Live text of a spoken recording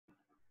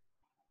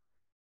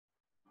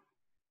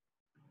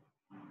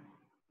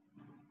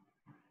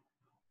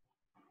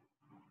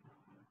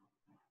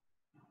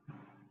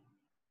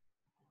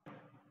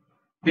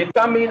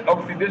Determine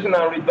oxidation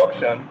and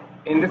reduction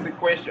in this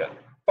equation.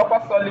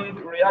 Copper solid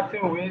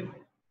reacting with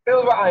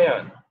silver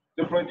ion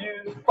to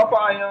produce copper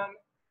ion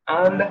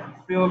and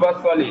silver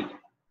solid.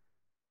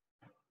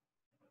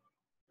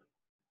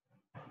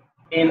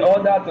 In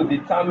order to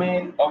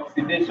determine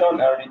oxidation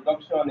and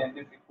reduction in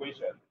this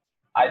equation,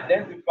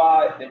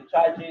 identify the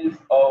charges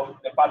of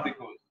the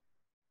particles.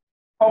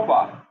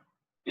 Copper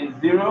is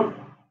 0,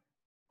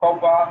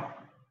 copper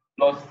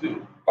plus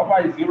 2.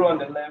 Copper is 0 on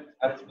the left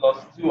and it's plus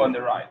 2 on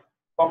the right.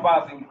 Copper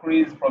has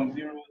increased from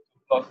 0 to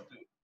plus 2.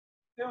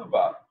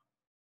 Silver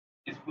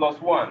is plus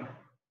 1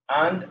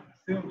 and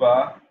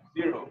silver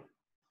 0.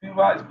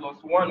 Silver is plus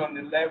 1 on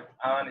the left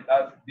and it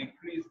has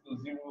decreased to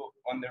 0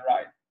 on the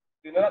right.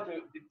 In order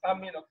to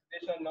determine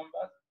oxidation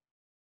numbers,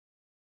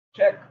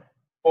 check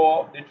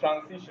for the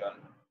transition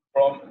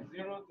from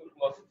 0 to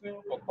plus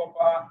 2 for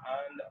copper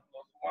and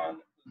plus 1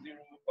 to 0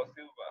 for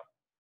silver.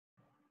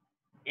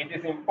 It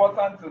is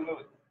important to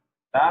note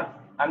that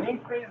an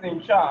increase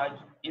in charge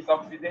is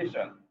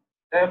oxidation.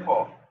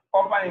 Therefore,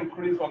 copper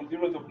increase from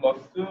 0 to plus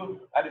 2,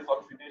 that is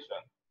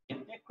oxidation. A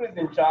decrease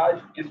in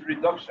charge is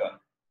reduction.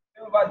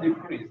 Silver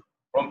decrease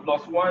from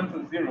plus 1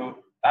 to 0,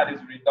 that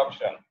is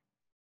reduction.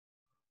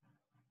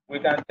 We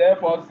can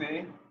therefore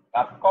say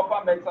that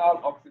copper metal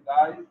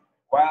oxidized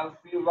while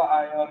silver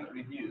ion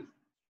reduced.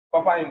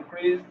 Copper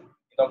increased,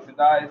 it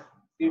oxidized,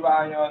 silver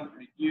ion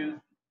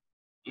reduced,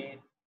 it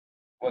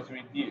was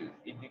reduced.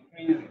 It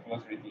decreased, it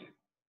was reduced.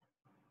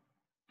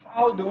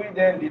 How do we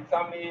then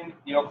determine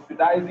the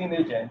oxidizing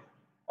agent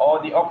or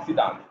the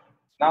oxidant?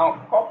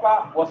 Now,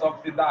 copper was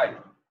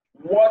oxidized.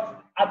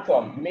 What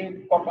atom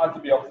made copper to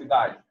be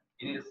oxidized?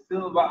 It is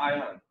silver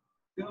ion.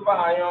 Silver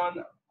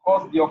ion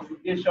caused the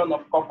oxidation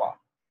of copper.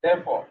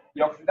 Therefore,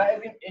 the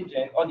oxidizing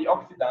agent or the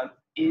oxidant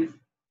is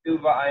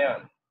silver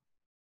ion.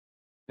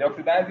 The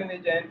oxidizing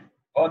agent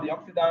or the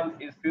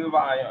oxidant is silver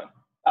ion.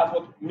 That's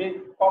what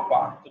made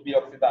copper to be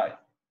oxidized.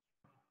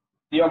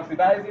 The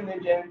oxidizing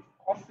agent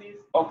causes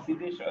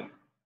oxidation.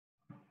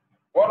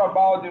 What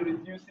about the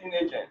reducing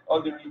agent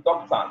or the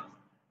reductant?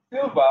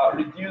 Silver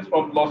reduced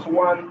from plus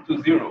 1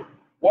 to 0.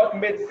 What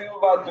made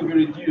silver to be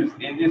reduced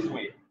in this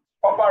way?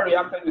 Copper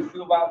reacted with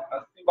silver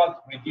and silver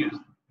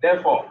reduced.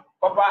 Therefore,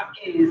 copper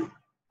is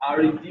a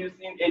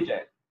reducing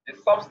agent. The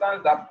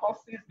substance that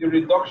causes the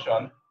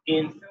reduction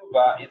in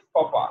silver is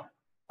copper.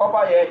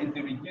 Copper here is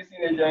the reducing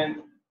agent.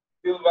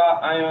 Silver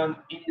ion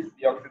is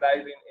the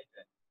oxidizing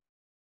agent.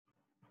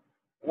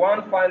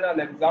 One final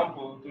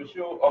example to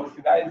show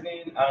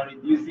oxidizing and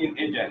reducing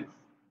agents.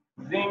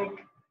 Zinc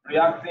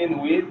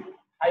reacting with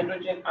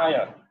hydrogen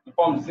ion to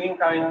form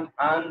zinc ion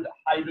and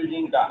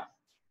hydrogen gas.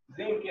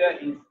 Zinc here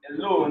is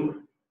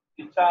alone,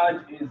 the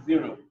charge is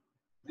 0.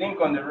 Zinc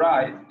on the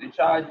right, the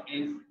charge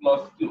is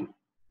plus 2.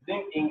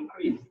 Zinc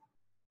increased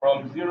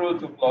from 0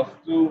 to plus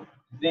 2.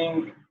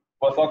 Zinc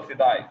was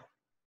oxidized.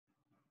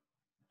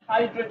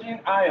 Hydrogen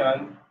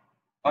ion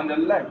on the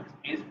left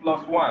is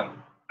plus 1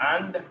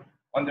 and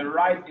on the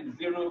right is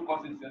 0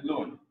 because it's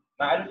alone.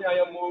 Now hydrogen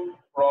ion moved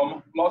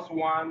from plus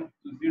 1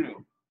 to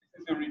 0.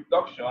 This is a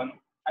reduction.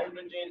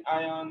 Hydrogen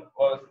ion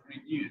was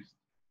reduced.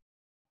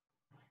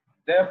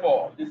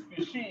 Therefore, the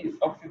species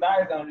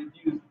oxidized and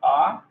reduced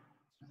are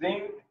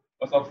zinc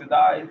was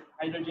oxidized,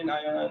 hydrogen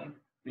ion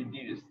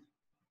reduced.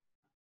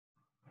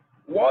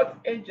 What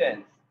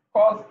agents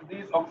cause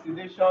this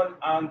oxidation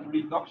and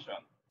reduction?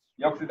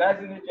 The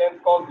oxidizing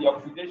agent caused the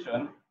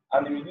oxidation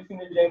and the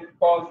reducing agent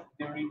caused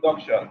the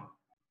reduction.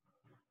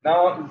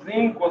 Now,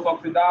 zinc was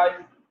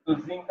oxidized to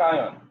zinc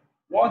ion.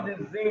 What did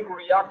zinc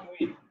react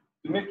with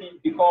to make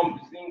it become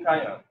zinc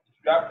ion?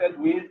 It reacted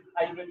with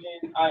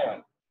hydrogen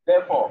ion.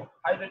 Therefore,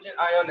 hydrogen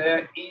ion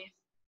here is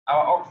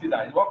our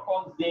oxidant. What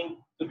caused zinc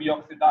to be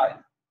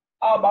oxidized?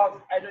 How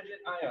about hydrogen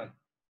ion?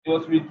 It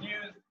was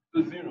reduced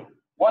to 0.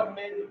 What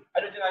made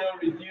hydrogen ion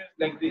reduced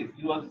like this?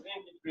 It was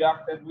zinc it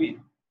reacted with.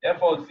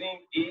 Therefore,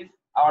 zinc is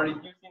our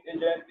reducing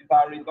agent, it's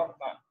our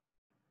reductant.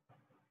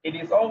 It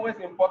is always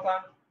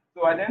important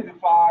to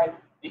identify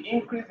the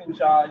increase in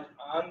charge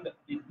and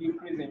the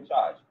decrease in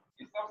charge.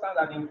 The substance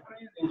that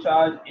increased in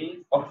charge is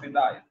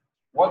oxidized.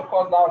 What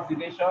caused the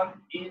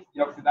oxidation is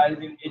the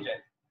oxidizing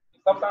agent. The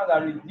substance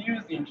that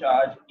reduced in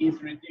charge is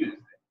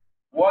reduced.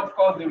 What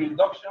caused the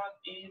reduction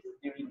is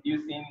the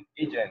reducing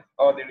agent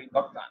or the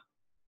reductant.